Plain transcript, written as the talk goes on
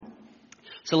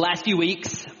So last few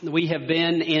weeks, we have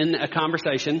been in a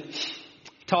conversation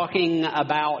talking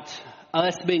about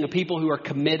us being a people who are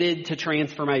committed to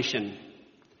transformation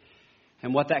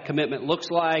and what that commitment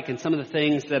looks like and some of the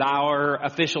things that our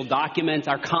official documents,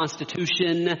 our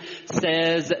Constitution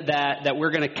says that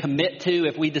we're going to commit to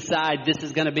if we decide this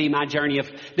is going to be my journey of,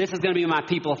 this is going to be my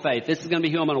people of faith. This is going to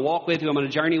be who I'm going to walk with, who I'm going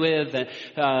to journey with.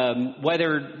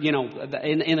 Whether,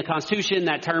 in the Constitution,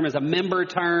 that term is a member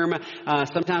term.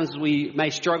 Sometimes we may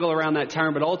struggle around that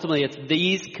term, but ultimately it's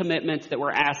these commitments that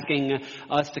we're asking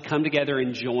us to come together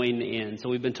and join in. So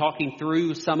we've been talking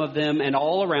through some of them, and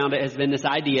all around it has been this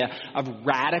idea of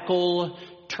radical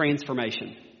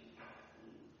transformation.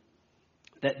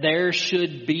 That there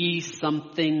should be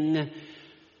something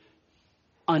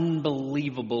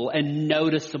unbelievable and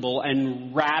noticeable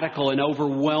and radical and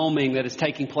overwhelming that is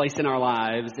taking place in our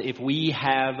lives if we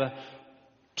have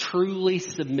truly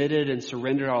submitted and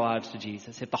surrendered our lives to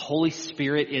Jesus. If the Holy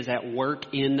Spirit is at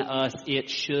work in us, it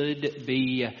should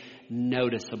be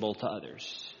noticeable to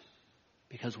others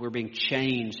because we're being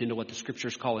changed into what the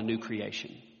Scriptures call a new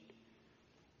creation.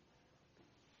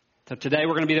 So today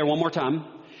we're going to be there one more time.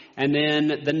 And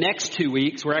then the next 2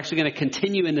 weeks, we're actually going to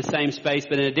continue in the same space,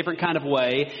 but in a different kind of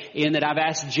way, in that I've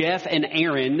asked Jeff and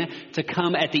Aaron to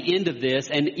come at the end of this,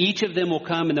 and each of them will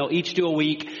come and they'll each do a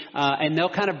week, and they'll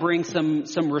kind of bring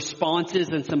some responses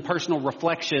and some personal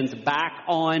reflections back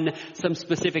on some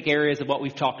specific areas of what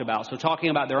we've talked about. So talking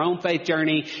about their own faith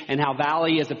journey and how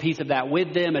Valley is a piece of that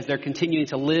with them as they're continuing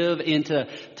to live into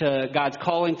God's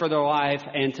calling for their life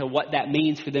and to what that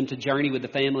means for them to journey with the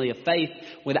family of faith,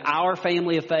 with our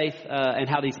family of faith. And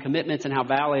how these commitments and how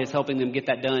Valley is helping them get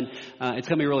that done. It's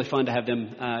going to be really fun to have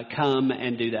them come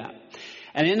and do that.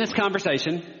 And in this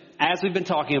conversation, as we've been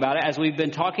talking about it, as we've been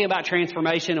talking about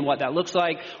transformation and what that looks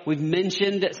like, we've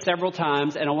mentioned several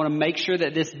times, and I want to make sure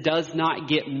that this does not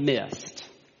get missed.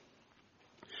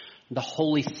 The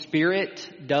Holy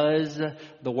Spirit does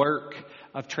the work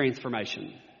of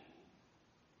transformation.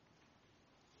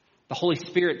 The Holy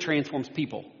Spirit transforms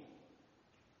people.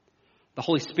 The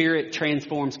Holy Spirit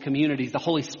transforms communities. The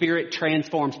Holy Spirit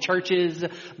transforms churches.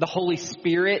 The Holy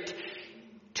Spirit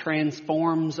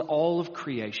transforms all of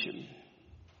creation.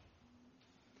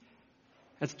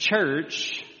 As a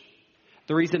church,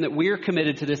 the reason that we're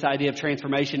committed to this idea of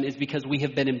transformation is because we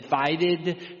have been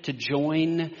invited to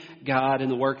join God in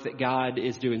the work that God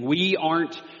is doing. We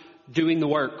aren't doing the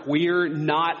work. We're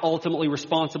not ultimately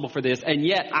responsible for this. And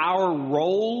yet our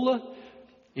role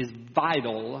is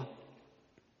vital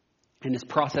in this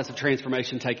process of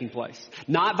transformation taking place.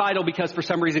 Not vital because for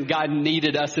some reason God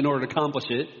needed us in order to accomplish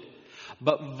it,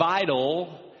 but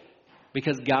vital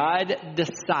because God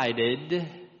decided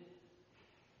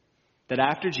that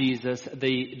after Jesus,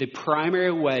 the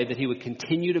primary way that he would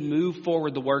continue to move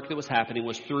forward the work that was happening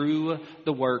was through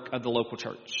the work of the local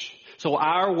church. So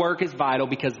our work is vital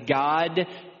because God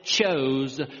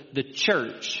chose the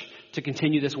church to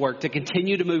continue this work, to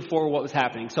continue to move forward what was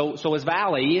happening. So as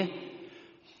Valley,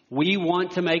 we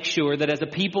want to make sure that as a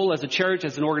people, as a church,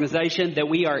 as an organization, that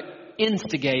we are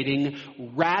instigating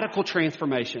radical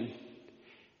transformation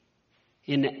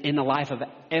in the life of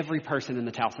every person in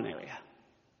the Towson area.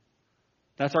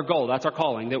 That's our goal. That's our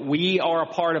calling. That we are a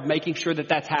part of making sure that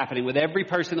that's happening with every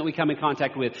person that we come in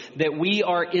contact with. That we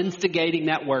are instigating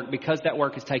that work because that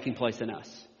work is taking place in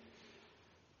us.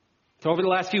 So over the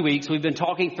last few weeks, we've been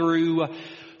talking through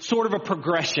sort of a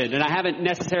progression, and I haven't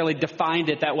necessarily defined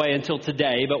it that way until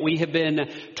today, but we have been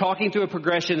talking through a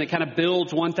progression that kind of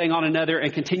builds one thing on another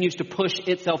and continues to push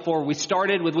itself forward. We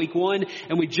started with week 1,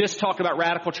 and we just talked about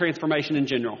radical transformation in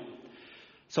general.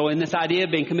 So in this idea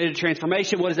of being committed to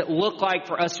transformation, what does it look like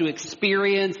for us to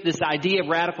experience this idea of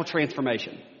radical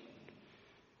transformation?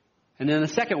 And then the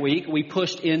second week, we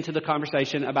pushed into the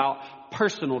conversation about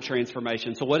personal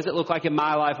transformation. So what does it look like in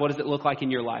my life? What does it look like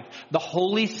in your life? The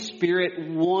Holy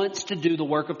Spirit wants to do the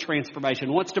work of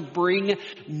transformation, wants to bring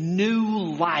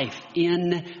new life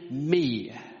in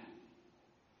me.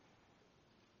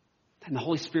 And the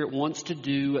Holy Spirit wants to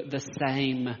do the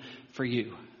same for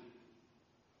you.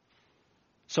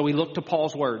 So we look to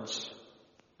Paul's words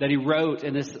that he wrote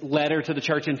in this letter to the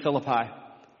church in Philippi.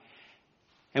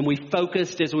 And we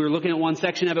focused, as we were looking at one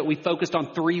section of it, we focused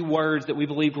on 3 words that we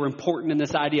believed were important in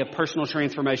this idea of personal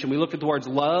transformation. We looked at the words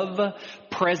love,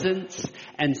 presence,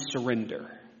 and surrender.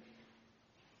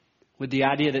 With the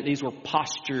idea that these were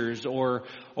postures or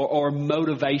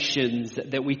motivations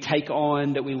that we take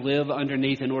on, that we live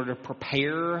underneath in order to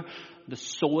prepare the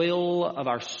soil of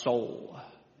our soul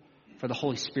for the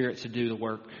Holy Spirit to do the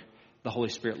work the Holy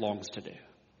Spirit longs to do.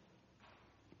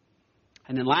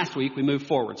 And then last week we moved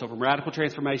forward. So from radical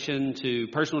transformation to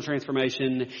personal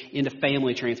transformation into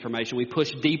family transformation. We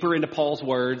pushed deeper into Paul's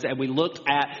words and we looked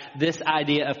at this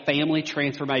idea of family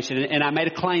transformation. And I made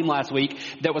a claim last week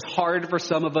that was hard for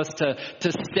some of us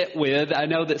to sit with. I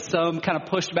know that some kind of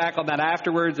pushed back on that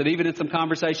afterwards and even in some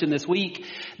conversation this week.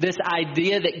 This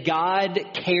idea that God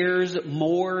cares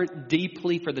more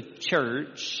deeply for the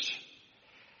church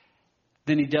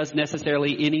than he does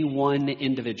necessarily any one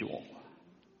individual.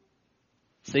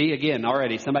 See, again,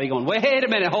 already somebody going, wait a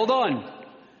minute, hold on.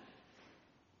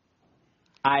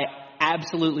 I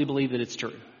absolutely believe that it's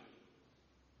true.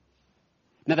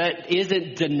 Now that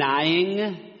isn't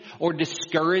denying or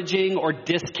discouraging or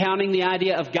discounting the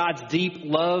idea of God's deep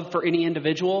love for any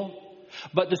individual.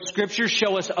 But the scriptures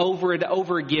show us over and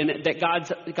over again that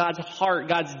God's heart,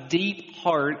 God's deep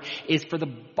heart is for the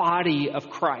body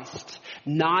of Christ,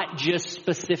 not just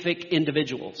specific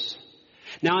individuals.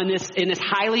 Now in this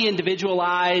highly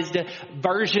individualized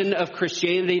version of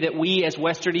Christianity that we as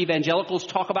Western evangelicals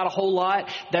talk about a whole lot,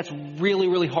 that's really,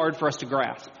 really hard for us to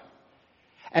grasp.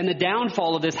 And the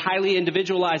downfall of this highly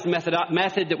individualized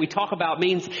method that we talk about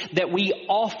means that we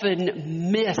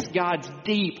often miss God's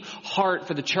deep heart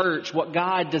for the church, what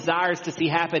God desires to see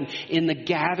happen in the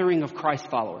gathering of Christ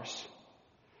followers.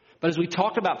 But as we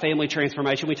talk about family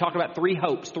transformation, we talk about three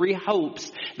hopes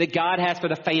that God has for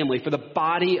the family, for the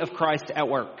body of Christ at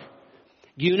work.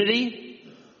 Unity,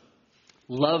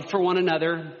 love for one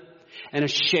another, and a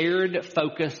shared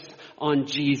focus on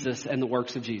Jesus and the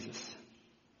works of Jesus.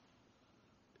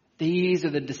 These are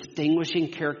the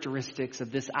distinguishing characteristics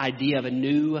of this idea of a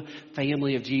new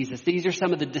family of Jesus. These are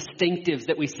some of the distinctives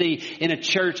that we see in a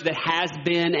church that has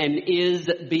been and is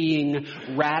being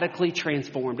radically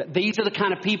transformed. These are the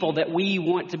kind of people that we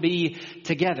want to be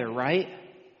together, right?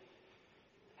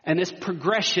 And this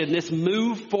progression, this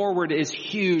move forward is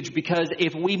huge because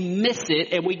if we miss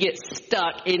it and we get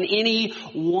stuck in any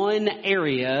one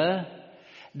area,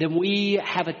 then we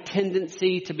have a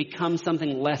tendency to become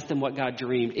something less than what God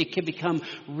dreamed. It can become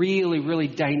really, really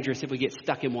dangerous if we get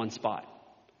stuck in one spot.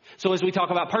 So as we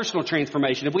talk about personal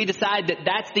transformation, if we decide that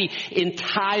that's the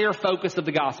entire focus of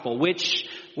the gospel, which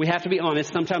we have to be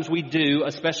honest, sometimes we do,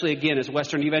 especially again as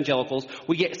Western evangelicals,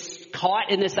 we get caught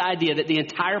in this idea that the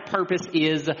entire purpose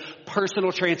is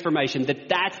personal transformation, that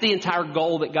that's the entire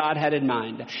goal that God had in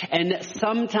mind. And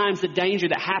sometimes the danger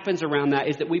that happens around that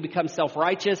is that we become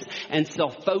self-righteous and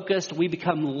self-focused. We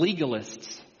become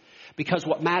legalists. Because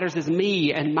what matters is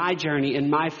me and my journey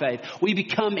and my faith. We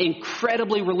become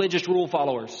incredibly religious rule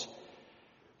followers.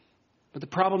 But the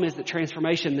problem is that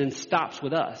transformation then stops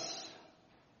with us.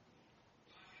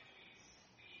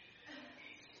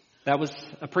 That was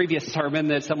a previous sermon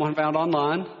that someone found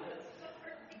online.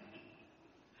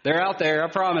 They're out there, I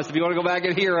promise. If you want to go back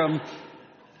and hear them,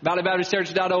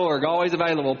 ValleyBaptistChurch.org, always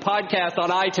available. Podcast on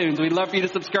iTunes. We'd love for you to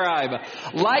subscribe.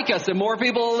 Like us and more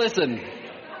people will listen.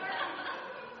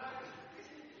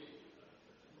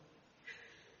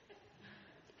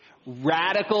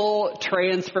 Radical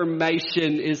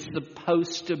transformation is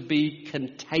supposed to be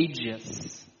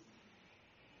contagious.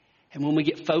 And when we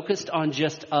get focused on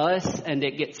just us and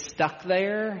it gets stuck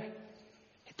there,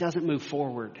 it doesn't move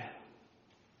forward.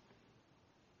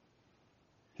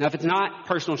 Now, if it's not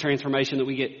personal transformation that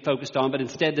we get focused on, but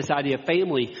instead this idea of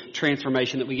family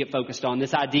transformation that we get focused on,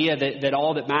 this idea that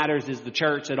all that matters is the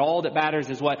church, that all that matters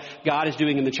is what God is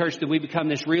doing in the church, that we become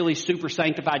this really super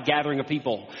sanctified gathering of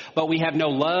people. But we have no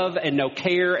love and no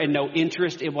care and no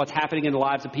interest in what's happening in the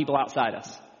lives of people outside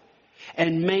us.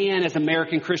 And man, as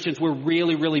American Christians, we're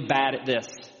really, really bad at this.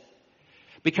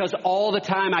 Because all the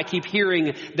time I keep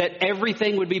hearing that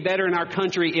everything would be better in our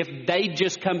country if they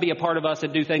just come be a part of us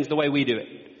and do things the way we do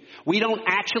it. We don't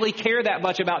actually care that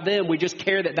much about them. We just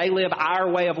care that they live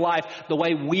our way of life the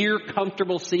way we're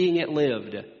comfortable seeing it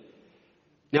lived.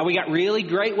 Now, we got really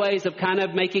great ways of kind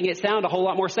of making it sound a whole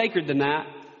lot more sacred than that.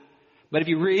 But if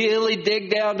you really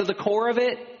dig down to the core of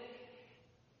it,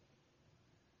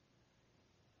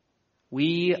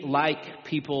 we like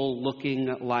people looking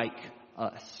like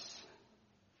us.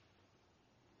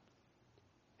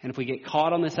 And if we get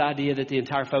caught on this idea that the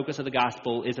entire focus of the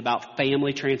gospel is about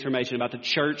family transformation, about the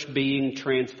church being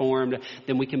transformed,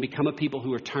 then we can become a people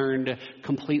who are turned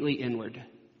completely inward.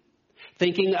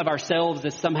 Thinking of ourselves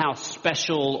as somehow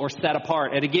special or set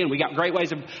apart. And again, we got great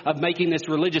ways of making this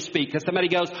religious speak. Because somebody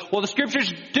goes, well, the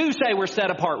scriptures do say we're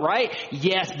set apart, right?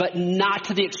 Yes, but not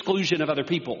to the exclusion of other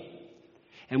people.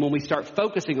 And when we start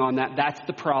focusing on that, that's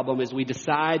the problem, is we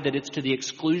decide that it's to the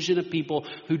exclusion of people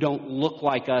who don't look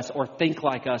like us or think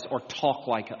like us or talk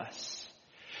like us,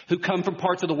 who come from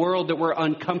parts of the world that we're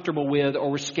uncomfortable with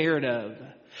or we're scared of,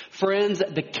 Friends,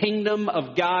 the kingdom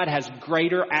of God has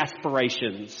greater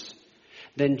aspirations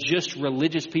than just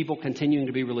religious people continuing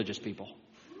to be religious people.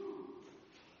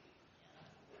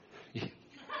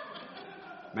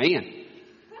 Man,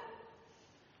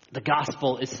 the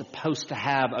gospel is supposed to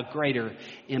have a greater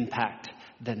impact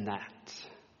than that.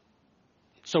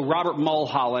 So Robert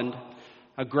Mulholland,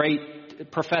 a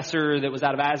great professor that was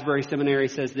out of Asbury Seminary,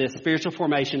 says this: spiritual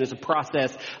formation is a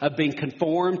process of being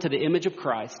conformed to the image of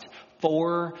Christ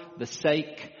for the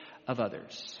sake of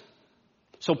others.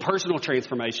 So personal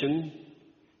transformation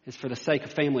is for the sake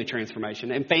of family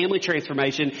transformation. And family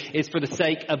transformation is for the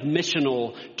sake of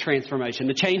missional transformation.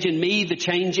 The change in me, the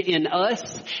change in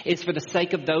us, is for the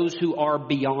sake of those who are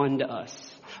beyond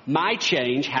us. My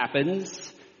change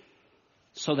happens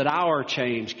so that our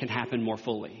change can happen more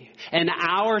fully. And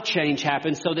our change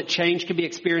happens so that change can be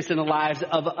experienced in the lives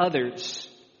of others.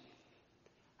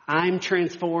 I'm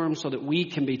transformed so that we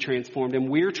can be transformed, and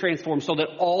we're transformed so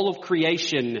that all of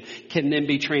creation can then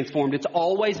be transformed. It's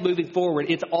always moving forward.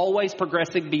 It's always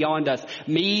progressing beyond us.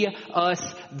 Me, us,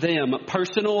 them.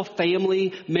 Personal,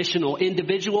 family, missional,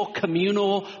 individual,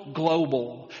 communal,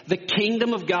 global. The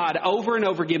kingdom of God over and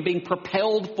over again being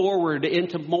propelled forward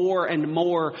into more and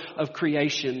more of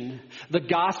creation. The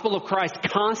gospel of Christ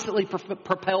constantly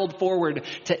propelled forward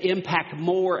to impact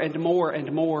more and more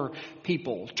and more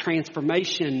people.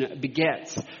 Transformation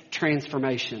begets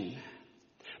transformation,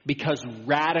 because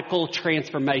radical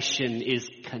transformation is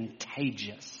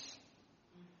contagious.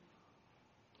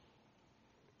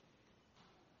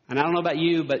 And I don't know about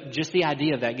you, but just the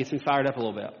idea of that gets me fired up a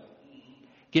little bit.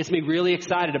 Gets me really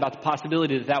excited about the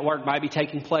possibility that that work might be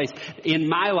taking place in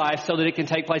my life so that it can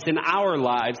take place in our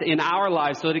lives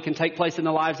so that it can take place in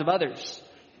the lives of others.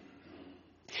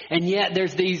 And yet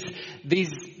there's these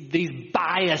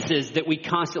biases that we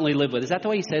constantly live with. Is that the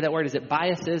way you say that word? Is it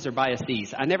biases or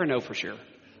biases? I never know for sure.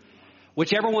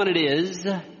 Whichever one it is,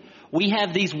 we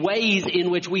have these ways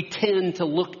in which we tend to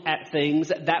look at things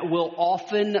that will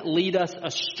often lead us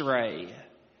astray.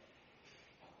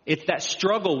 It's that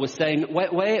struggle with saying,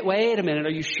 wait a minute,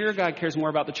 are you sure God cares more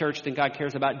about the church than God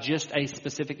cares about just a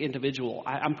specific individual?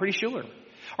 I'm pretty sure.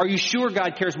 Are you sure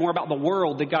God cares more about the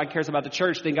world than God cares about the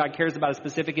church than God cares about a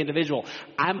specific individual?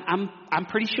 I'm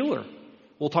pretty sure.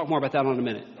 We'll talk more about that in a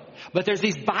minute. But there's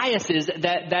these biases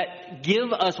that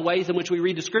give us ways in which we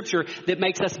read the scripture that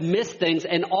makes us miss things,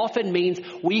 and often means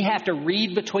we have to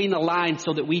read between the lines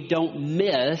so that we don't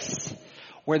miss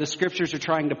where the scriptures are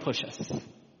trying to push us.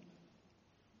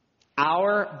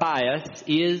 Our bias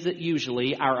is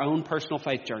usually our own personal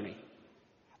faith journey.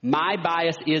 My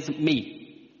bias is me.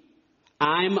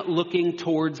 I'm looking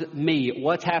towards me.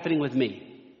 What's happening with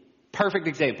me? Perfect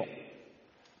example.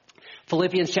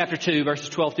 Philippians chapter 2, verses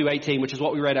 12 through 18, which is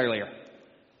what we read earlier.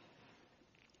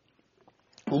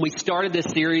 When we started this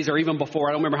series, or even before,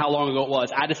 I don't remember how long ago it was,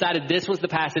 I decided this was the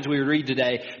passage we would read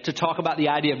today to talk about the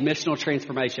idea of missional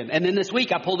transformation. And then this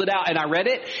week I pulled it out and I read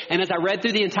it. And as I read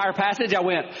through the entire passage, I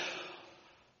went,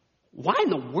 why in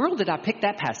the world did I pick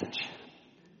that passage?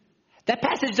 That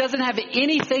passage doesn't have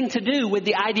anything to do with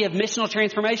the idea of missional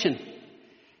transformation.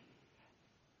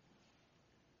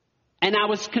 And I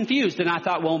was confused, and I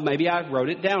thought, well, maybe I wrote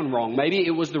it down wrong. Maybe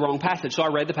it was the wrong passage. So I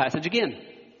read the passage again.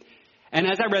 And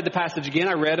as I read the passage again,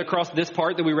 I read across this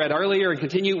part that we read earlier and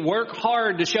continue. Work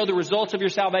hard to show the results of your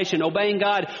salvation, obeying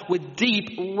God with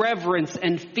deep reverence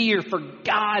and fear, for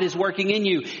God is working in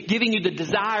you, giving you the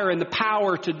desire and the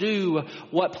power to do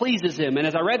what pleases Him. And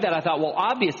as I read that, I thought, well,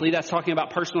 obviously that's talking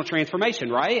about personal transformation,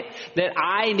 right? That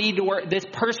I need to work this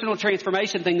personal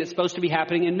transformation thing that's supposed to be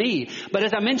happening in me. But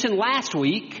as I mentioned last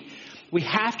week, we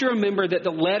have to remember that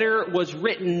the letter was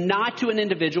written not to an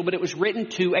individual, but it was written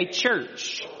to a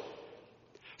church.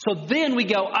 So then we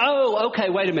go, oh, okay,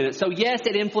 wait a minute. So yes,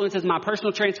 it influences my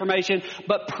personal transformation,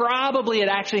 but probably it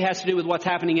actually has to do with what's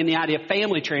happening in the idea of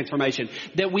family transformation.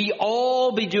 That we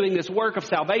all be doing this work of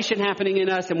salvation happening in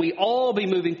us, and we all be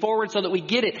moving forward so that we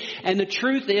get it. And the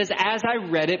truth is, as I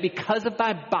read it, because of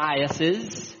my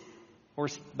biases, or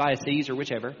biases, or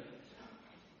whichever,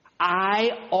 I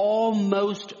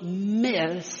almost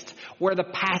missed where the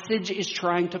passage is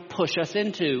trying to push us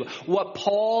into. What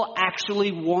Paul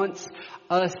actually wants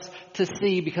us to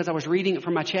see, because I was reading it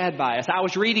from my Chad bias. I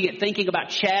was reading it thinking about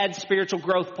Chad's spiritual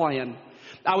growth plan.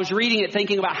 I was reading it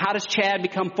thinking about how does Chad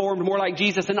become formed more like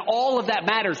Jesus. And all of that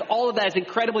matters. All of that is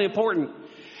incredibly important.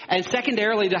 And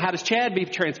secondarily to how does Chad be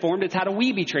transformed, it's how do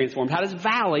we be transformed? How does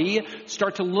Valley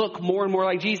start to look more and more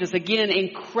like Jesus? Again,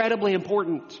 incredibly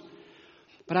important.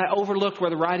 But I overlooked where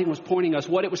the writing was pointing us,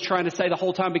 what it was trying to say the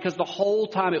whole time, because the whole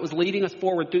time it was leading us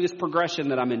forward through this progression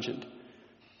that I mentioned.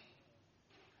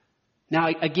 Now,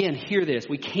 again, hear this.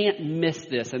 We can't miss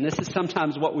this. And this is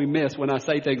sometimes what we miss when I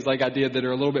say things like I did that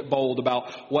are a little bit bold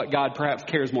about what God perhaps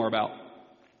cares more about.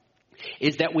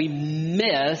 Is that we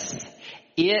miss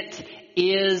it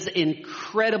is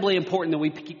incredibly important that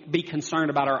we be concerned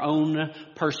about our own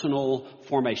personal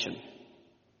formation.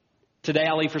 Today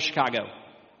I leave for Chicago.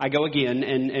 I go again,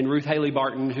 and Ruth Haley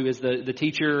Barton, who is the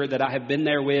teacher that I have been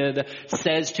there with,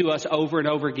 says to us over and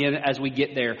over again as we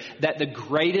get there, that the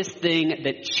greatest thing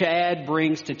that Chad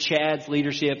brings to Chad's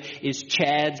leadership is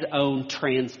Chad's own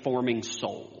transforming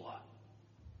soul.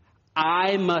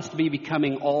 I must be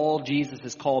becoming all Jesus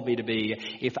has called me to be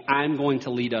if I'm going to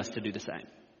lead us to do the same.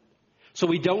 So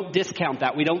we don't discount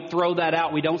that. We don't throw that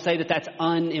out. We don't say that that's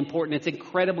unimportant. It's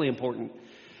incredibly important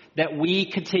that we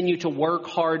continue to work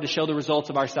hard to show the results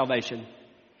of our salvation.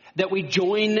 That we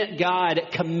join God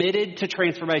committed to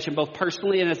transformation, both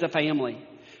personally and as a family.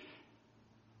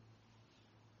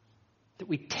 That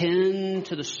we tend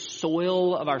to the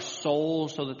soil of our soul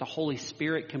so that the Holy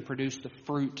Spirit can produce the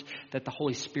fruit that the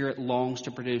Holy Spirit longs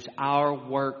to produce. Our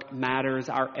work matters.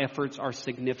 Our efforts are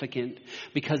significant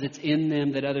because it's in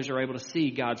them that others are able to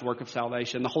see God's work of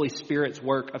salvation, the Holy Spirit's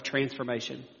work of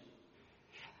transformation.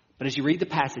 But as you read the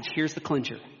passage, here's the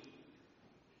clincher.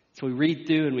 So we read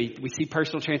through and we see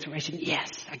personal transformation. Yes,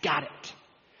 I got it.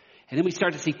 And then we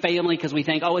start to see family because we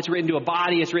think, oh, it's written to a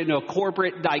body. It's written to a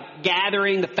corporate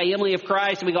gathering, the family of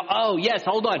Christ. And we go, oh, yes,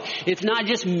 hold on. It's not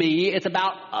just me. It's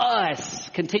about us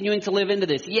continuing to live into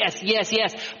this. Yes, yes,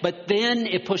 yes. But then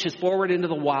it pushes forward into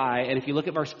the why. And if you look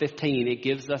at verse 15, it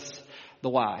gives us the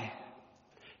why.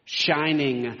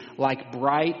 Shining like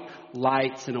bright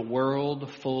lights in a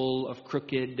world full of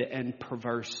crooked and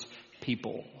perverse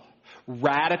people.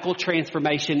 Radical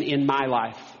transformation in my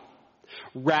life.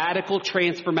 Radical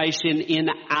transformation in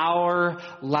our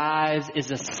lives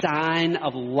is a sign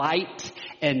of light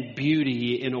and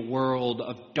beauty in a world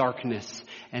of darkness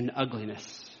and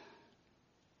ugliness.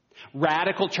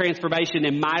 Radical transformation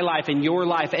in my life, in your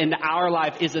life, and our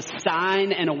life is a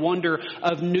sign and a wonder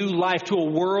of new life to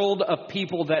a world of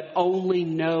people that only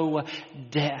know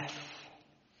death.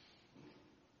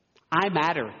 I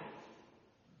matter,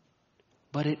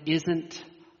 but it isn't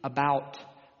about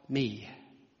me.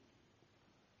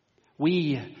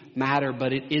 We matter,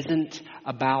 but it isn't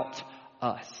about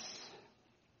us.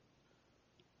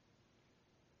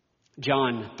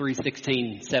 John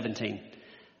 3:16, 17,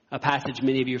 a passage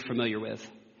many of you are familiar with.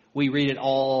 We read it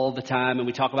all the time, and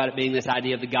we talk about it being this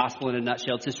idea of the gospel in a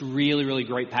nutshell. It's this really, really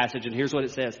great passage, and here's what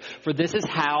it says. For this is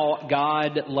how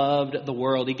God loved the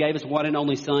world. He gave his one and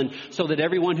only Son, so that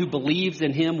everyone who believes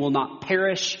in him will not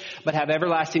perish, but have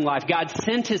everlasting life. God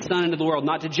sent his Son into the world,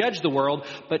 not to judge the world,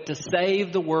 but to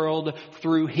save the world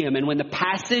through him. And when the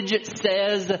passage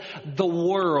says the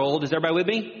world, is everybody with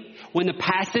me? When the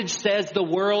passage says the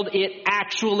world, it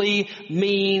actually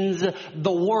means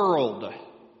the world.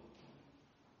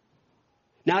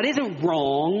 Now, it isn't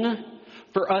wrong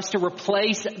for us to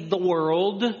replace the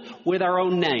world with our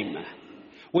own name,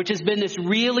 which has been this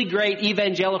really great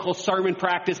evangelical sermon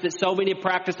practice that so many have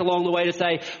practiced along the way to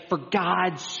say, for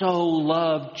God so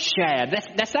loved Chad.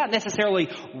 That's not necessarily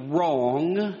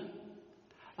wrong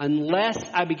unless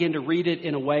I begin to read it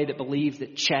in a way that believes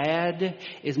that Chad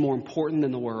is more important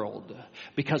than the world.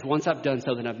 Because once I've done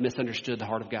so, then I've misunderstood the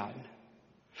heart of God.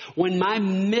 When my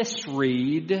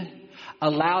misread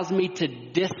allows me to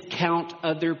discount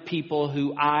other people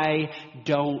who I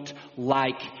don't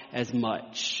like as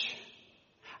much,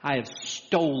 I have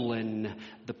stolen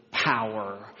the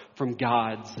power from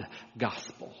God's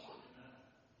gospel.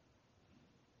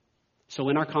 So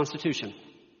in our Constitution,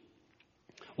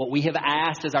 what we have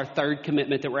asked as our third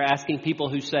commitment that we're asking people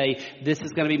who say, this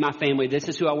is going to be my family, this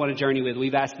is who I want to journey with.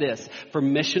 We've asked this for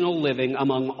missional living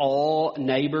among all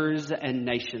neighbors and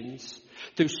nations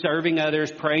through serving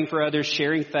others, praying for others,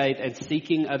 sharing faith, and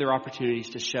seeking other opportunities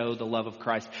to show the love of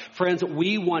Christ. Friends,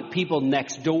 we want people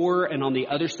next door and on the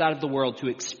other side of the world to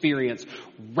experience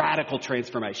radical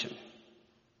transformation.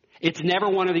 It's never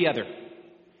one or the other.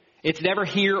 It's never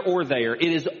here or there.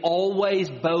 It is always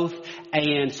both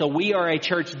and. So we are a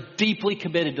church deeply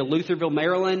committed to Lutherville,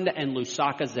 Maryland and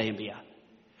Lusaka, Zambia.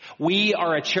 We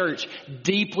are a church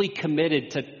deeply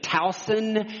committed to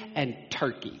Towson and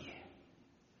Turkey.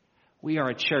 We are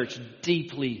a church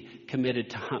deeply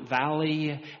committed to Hunt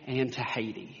Valley and to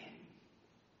Haiti.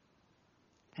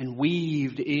 And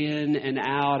weaved in and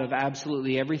out of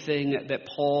absolutely everything that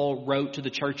Paul wrote to the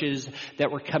churches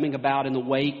that were coming about in the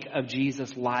wake of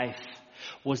Jesus' life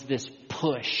was this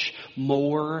push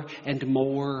more and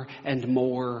more and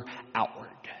more outward.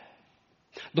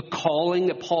 The calling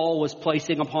that Paul was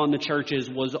placing upon the churches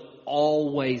was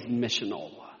always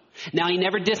missional. Now, he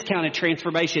never discounted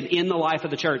transformation in the life of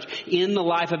the church, in the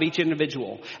life of each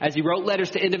individual. As he wrote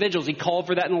letters to individuals, he called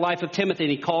for that in the life of Timothy,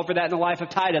 and he called for that in the life of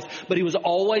Titus. But he was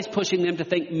always pushing them to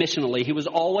think missionally. He was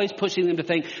always pushing them to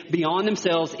think beyond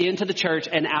themselves, into the church,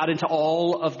 and out into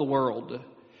all of the world.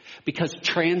 Because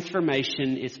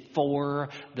transformation is for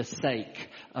the sake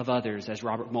of others, as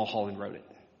Robert Mulholland wrote it.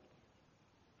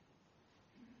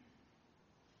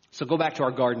 So go back to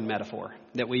our garden metaphor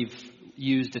that we've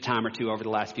used a time or two over the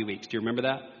last few weeks. Do you remember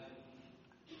that?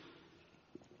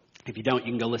 If you don't,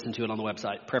 you can go listen to it on the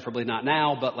website. Preferably not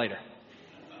now, but later.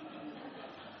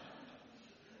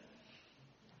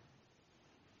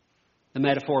 The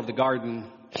metaphor of the garden,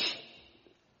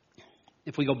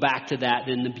 if we go back to that,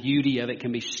 then the beauty of it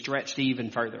can be stretched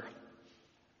even further.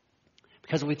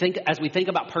 Because as we think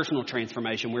about personal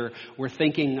transformation, we're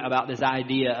thinking about this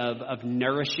idea of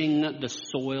nourishing the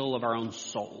soil of our own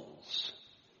souls.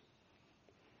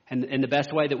 And the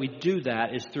best way that we do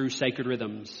that is through sacred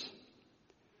rhythms.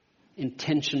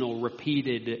 Intentional,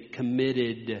 repeated,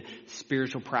 committed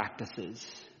spiritual practices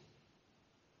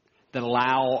that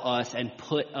allow us and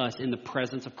put us in the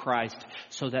presence of Christ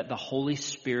so that the Holy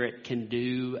Spirit can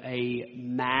do a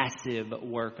massive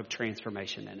work of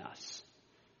transformation in us.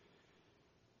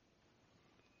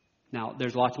 Now,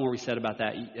 there's lots more we said about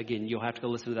that. Again, you'll have to go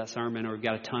listen to that sermon, or we've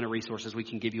got a ton of resources we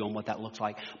can give you on what that looks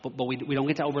like. But we don't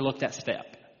get to overlook that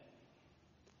step.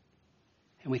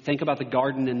 And we think about the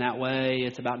garden in that way.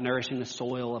 It's about nourishing the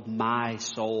soil of my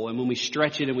soul. And when we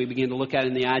stretch it and we begin to look at it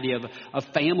in the idea of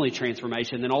family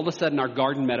transformation, then all of a sudden our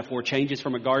garden metaphor changes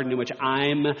from a garden in which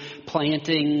I'm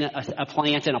planting a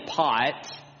plant in a pot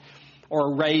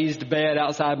or a raised bed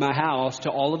outside my house, to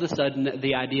all of a sudden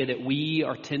the idea that we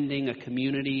are tending a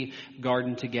community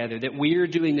garden together, that we're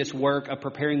doing this work of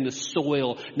preparing the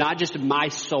soil, not just of my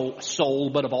soul,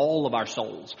 but of all of our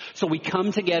souls. So we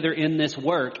come together in this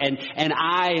work, and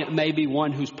I may be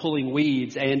one who's pulling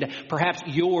weeds, and perhaps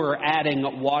you're adding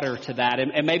water to that,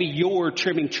 and maybe you're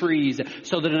trimming trees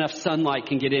so that enough sunlight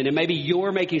can get in, and maybe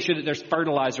you're making sure that there's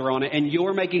fertilizer on it, and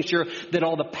you're making sure that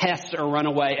all the pests are run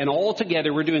away, and all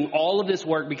together we're doing all of this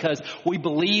work because we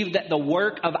believe that the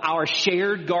work of our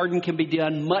shared garden can be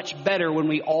done much better when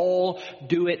we all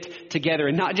do it together.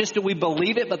 And not just do we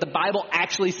believe it, but the Bible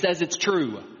actually says it's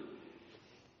true.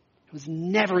 It was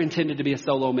never intended to be a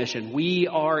solo mission. We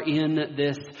are in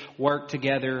this work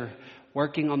together,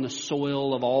 working on the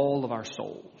soil of all of our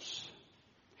souls.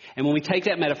 And when we take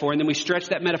that metaphor and then we stretch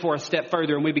that metaphor a step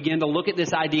further and we begin to look at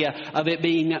this idea of it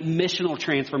being missional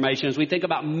transformation, as we think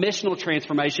about missional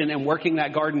transformation and working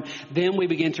that garden, then we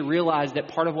begin to realize that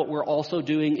part of what we're also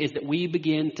doing is that we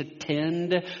begin to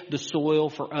tend the soil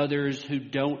for others who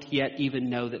don't yet even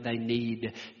know that they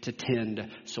need to tend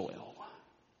soil.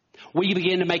 We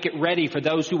begin to make it ready for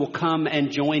those who will come and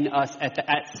join us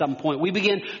at some point. We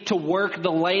begin to work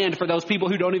the land for those people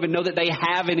who don't even know that they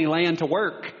have any land to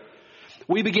work.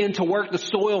 We begin to work the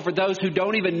soil for those who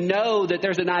don't even know that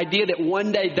there's an idea that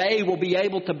one day they will be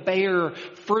able to bear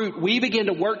fruit. We begin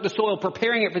to work the soil,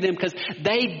 preparing it for them because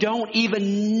they don't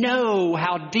even know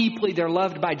how deeply they're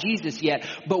loved by Jesus yet.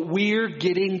 But we're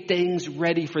getting things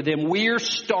ready for them. We're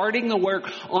starting the work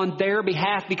on their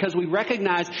behalf because we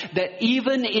recognize that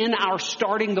even in our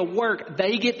starting the work,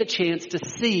 they get the chance to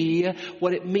see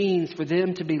what it means for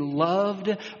them to be loved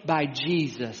by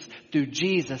Jesus through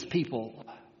Jesus' people.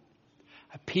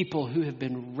 A people who have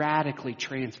been radically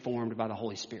transformed by the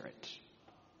Holy Spirit.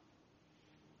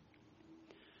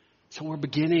 So we're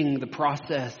beginning the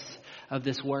process of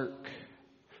this work.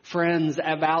 Friends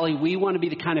at Valley, we want to be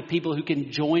the kind of people who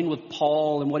can join with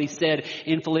Paul in what he said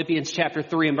in Philippians chapter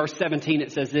 3 and verse 17.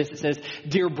 It says this, it says,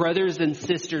 "Dear brothers and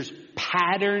sisters,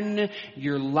 pattern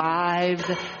your lives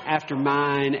after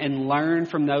mine and learn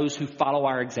from those who follow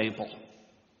our example."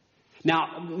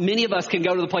 Now, many of us can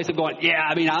go to the place of going,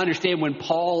 I understand when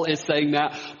Paul is saying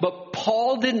that, but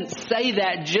Paul didn't say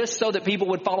that just so that people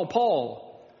would follow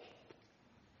Paul.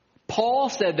 Paul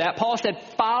said that. Paul said,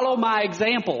 follow my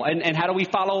example. And how do we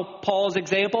follow Paul's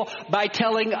example? By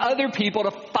telling other people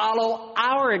to follow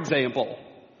our example.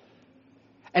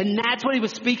 And that's what he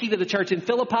was speaking to the church in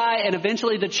Philippi and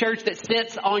eventually the church that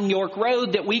sits on York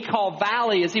Road that we call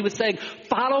Valley, as he was saying,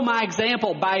 follow my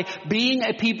example by being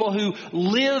a people who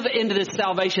live into this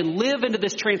salvation, live into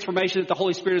this transformation that the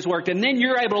Holy Spirit has worked. And then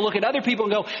you're able to look at other people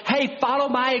and go, hey, follow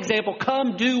my example.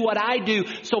 Come do what I do.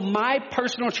 So my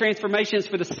personal transformation is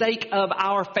for the sake of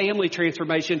our family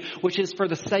transformation, which is for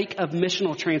the sake of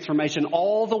missional transformation,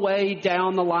 all the way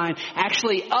down the line,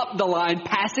 actually up the line,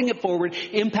 passing it forward,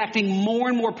 impacting more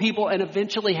and more people, and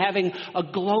eventually having a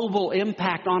global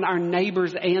impact on our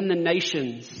neighbors and the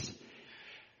nations.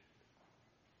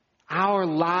 Our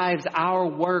lives, our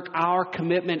work, our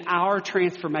commitment, our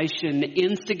transformation,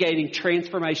 instigating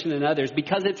transformation in others.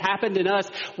 Because it's happened in us,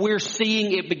 we're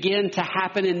seeing it begin to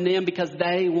happen in them because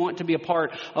they want to be a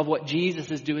part of what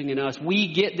Jesus is doing in us.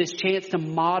 We get this chance to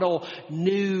model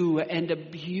new and a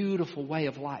beautiful way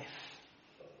of life.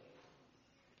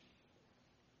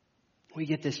 We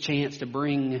get this chance to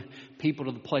bring people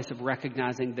to the place of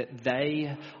recognizing that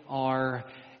they are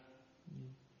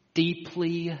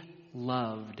deeply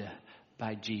loved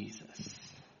by Jesus.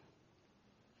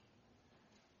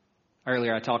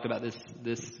 Earlier I talked about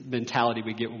this mentality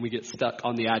we get when we get stuck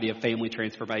on the idea of family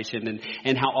transformation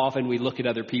and how often we look at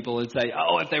other people and say,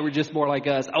 oh, if they were just more like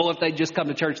us. Oh, if they'd just come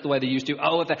to church the way they used to.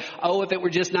 Oh, if it were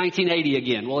just 1980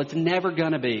 again. Well, it's never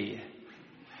going to be.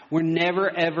 We're never,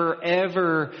 ever,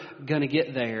 ever going to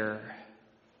get there.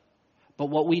 But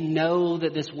what we know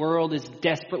that this world is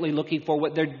desperately looking for,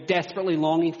 what they're desperately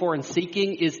longing for and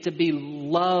seeking, is to be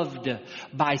loved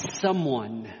by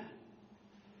someone.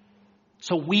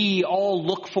 So we all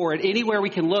look for it anywhere we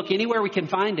can look, anywhere we can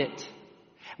find it.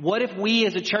 What if we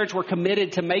as a church were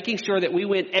committed to making sure that we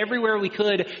went everywhere we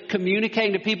could,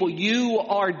 communicating to people, you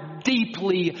are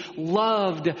deeply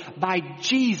loved by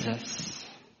Jesus.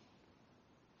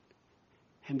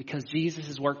 And because Jesus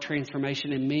has worked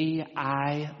transformation in me,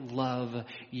 I love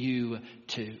you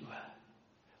too.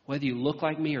 Whether you look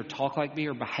like me or talk like me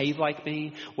or behave like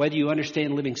me, whether you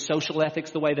understand living social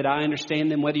ethics the way that I understand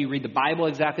them, whether you read the Bible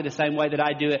exactly the same way that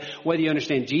I do it, whether you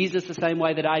understand Jesus the same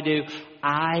way that I do,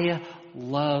 I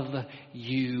love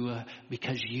you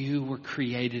because you were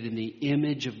created in the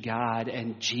image of God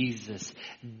and Jesus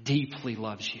deeply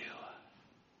loves you.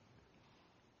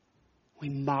 We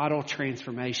model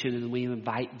transformation and we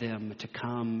invite them to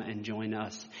come and join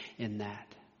us in that.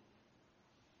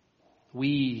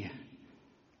 We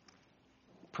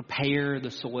prepare the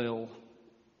soil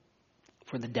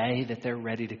for the day that they're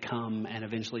ready to come and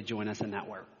eventually join us in that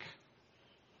work.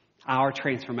 Our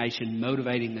transformation,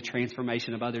 motivating the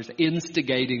transformation of others,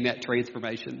 instigating that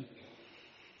transformation.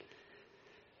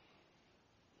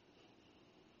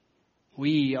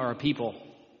 We are a people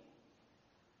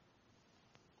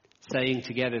saying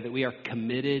together that we are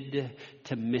committed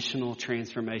to missional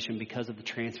transformation because of the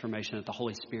transformation that the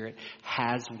Holy Spirit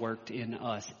has worked in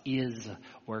us, is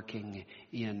working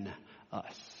in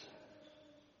us.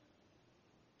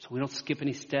 So we don't skip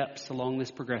any steps along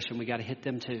this progression. We got to hit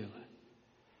them too.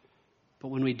 But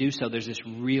when we do so, there's this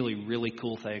really, really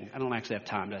cool thing. I don't actually have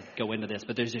time to go into this,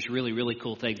 but there's this really, really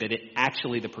cool thing that it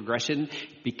actually, the progression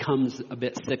becomes a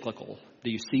bit cyclical.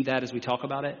 Do you see that as we talk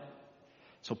about it?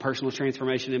 So personal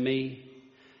transformation in me,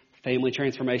 family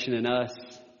transformation in us,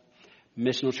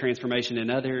 missional transformation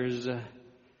in others,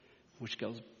 which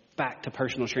goes back to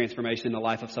personal transformation in the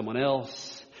life of someone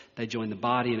else. They join the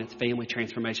body and it's family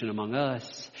transformation among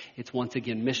us. It's once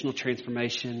again missional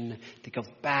transformation that goes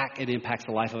back and impacts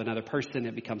the life of another person.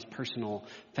 It becomes personal,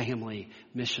 family,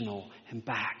 missional, and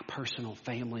back, personal,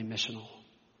 family, missional.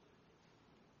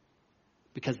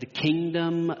 Because the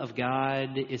kingdom of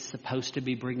God is supposed to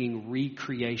be bringing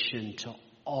recreation to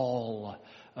all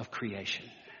of creation.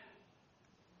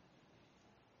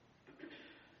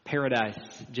 Paradise,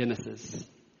 Genesis.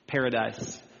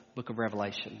 Paradise, book of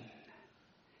Revelation.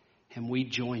 And we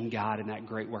join God in that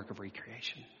great work of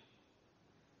recreation.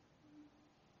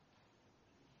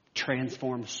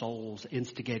 Transformed souls,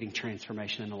 instigating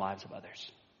transformation in the lives of others.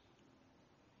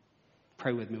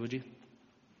 Pray with me, would you?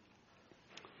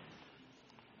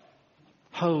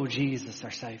 Oh, Jesus, our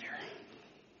Savior.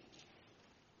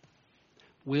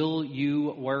 Will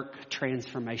you work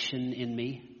transformation in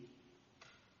me?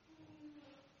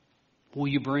 Will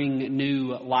you bring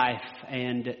new life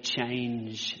and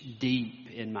change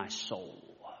deep in my soul?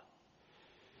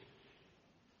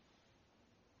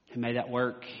 And may that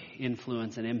work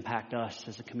influence and impact us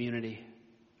as a community,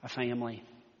 a family.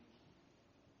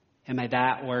 And may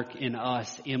that work in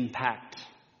us impact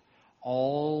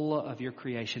all of your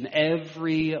creation,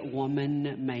 every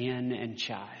woman, man, and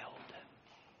child,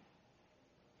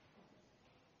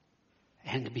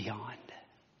 and beyond.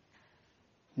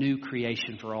 New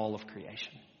creation for all of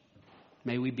creation.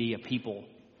 May we be a people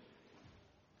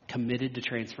committed to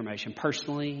transformation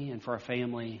personally and for our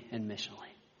family and missionally.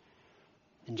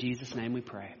 In Jesus' name we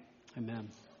pray. Amen.